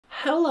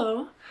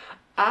Hello,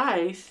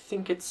 I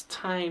think it's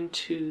time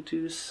to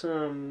do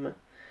some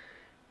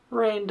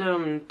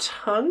random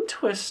tongue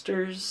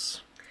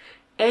twisters.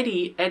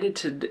 Eddie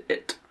edited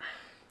it.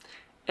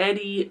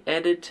 Eddie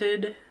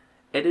edited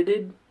it.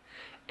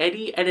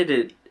 Eddie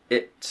edited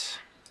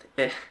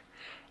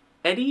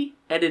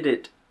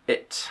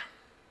it.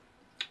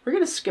 We're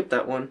gonna skip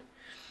that one.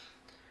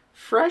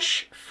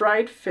 Fresh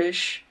fried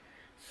fish,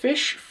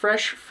 fish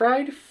fresh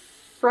fried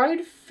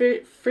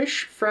fish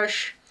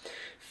fresh,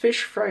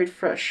 fish fried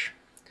fresh.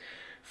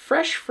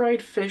 Fresh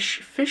fried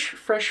fish, fish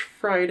fresh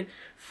fried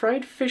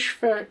fish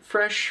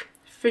fresh,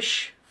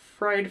 fish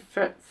fried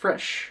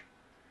fresh.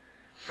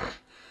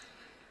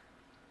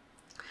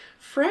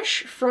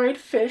 Fresh fried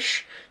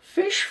fish,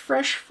 fish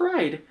fresh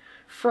fried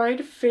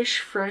fish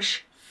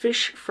fresh,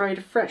 fish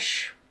fried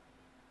fresh.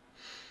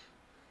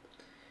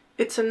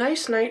 It's a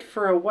nice night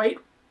for a white...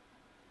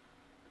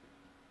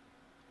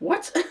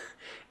 What?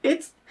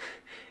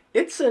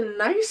 It's a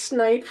nice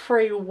night for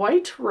a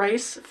white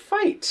rice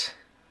fight.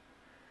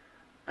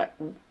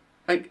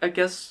 I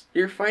guess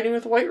you're fighting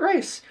with white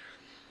rice.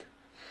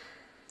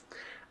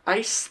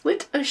 I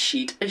slit a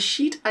sheet I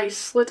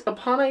slit,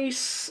 upon a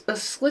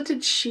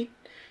slitted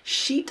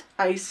sheet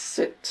I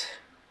sit.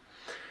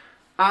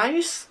 I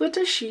slit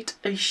a sheet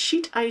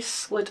I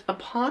slit,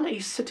 upon a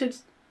slitted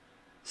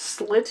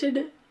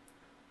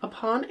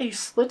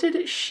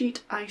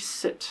sheet I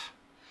sit.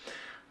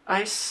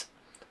 I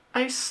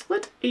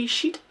slit a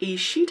sheet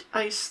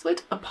I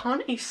slit,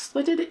 upon a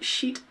slitted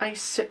sheet I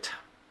sit.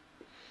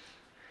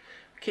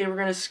 Okay, we're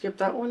gonna skip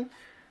that one.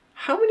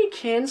 How many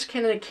cans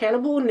can a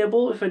cannibal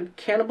nibble if a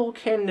cannibal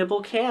can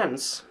nibble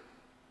cans?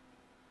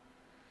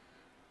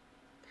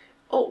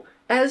 Oh,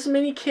 as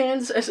many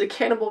cans as a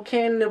cannibal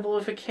can nibble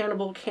if a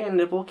cannibal can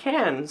nibble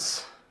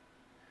cans.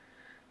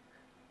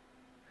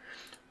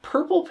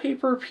 Purple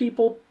paper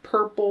people,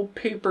 purple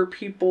paper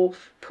people,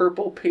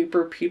 purple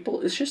paper people.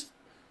 It's just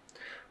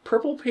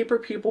purple paper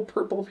people,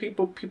 purple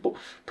paper people,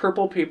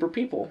 purple paper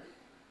people.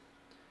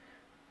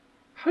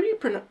 How do you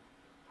pronounce...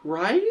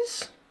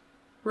 Rise?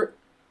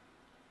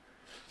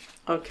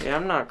 Okay,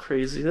 I'm not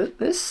crazy.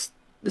 This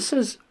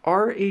is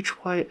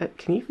R-H-Y...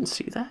 Can you even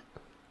see that?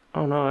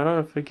 Oh no, I don't know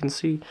if I can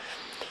see.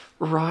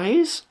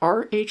 Rise?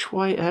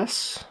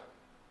 R-H-Y-S?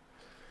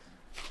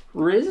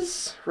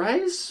 Riz?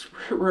 Rise?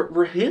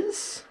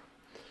 Riz?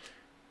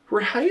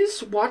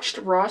 Rise watched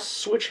Ross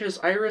switch his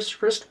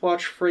Iris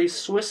wristwatch for a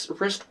Swiss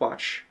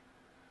wristwatch.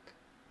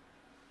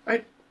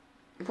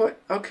 What?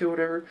 Okay,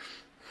 whatever.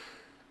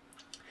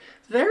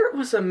 There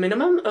was a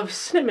minimum of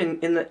cinnamon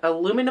in the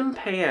aluminum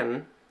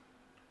pan.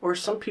 Or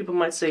some people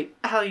might say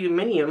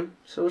aluminium.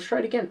 So let's try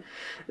it again.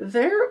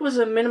 There was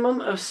a minimum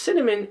of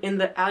cinnamon in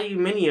the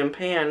aluminium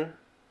pan.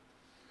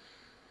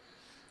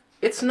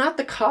 It's not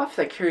the cough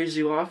that carries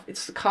you off.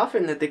 It's the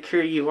coffin that they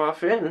carry you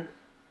off in.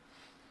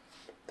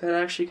 That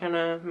actually kind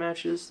of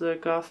matches the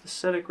goth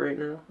aesthetic right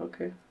now.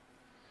 Okay.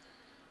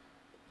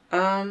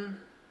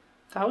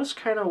 That was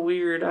kind of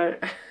weird.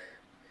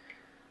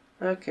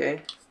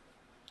 Okay.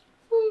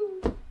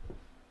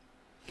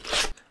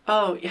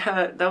 Oh,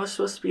 yeah, that was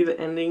supposed to be the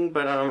ending,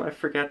 but I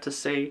forgot to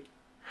say.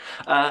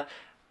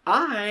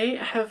 I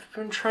have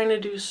been trying to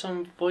do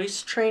some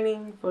voice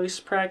training, voice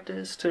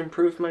practice to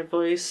improve my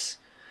voice.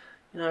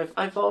 You know,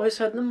 I've always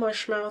had the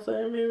mush mouth,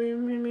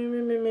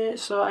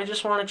 so I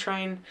just want to try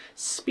and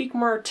speak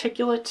more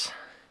articulate.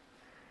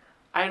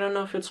 I don't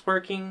know if it's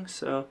working,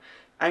 so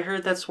I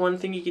heard that's one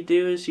thing you could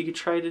do, is you could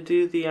try to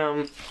do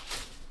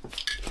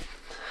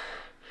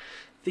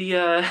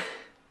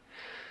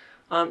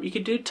you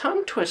could do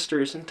tongue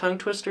twisters, and tongue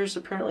twisters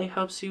apparently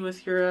helps you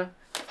with your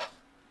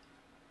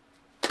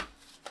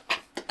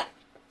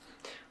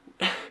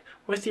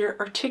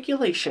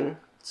articulation.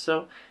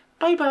 So,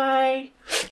 bye-bye!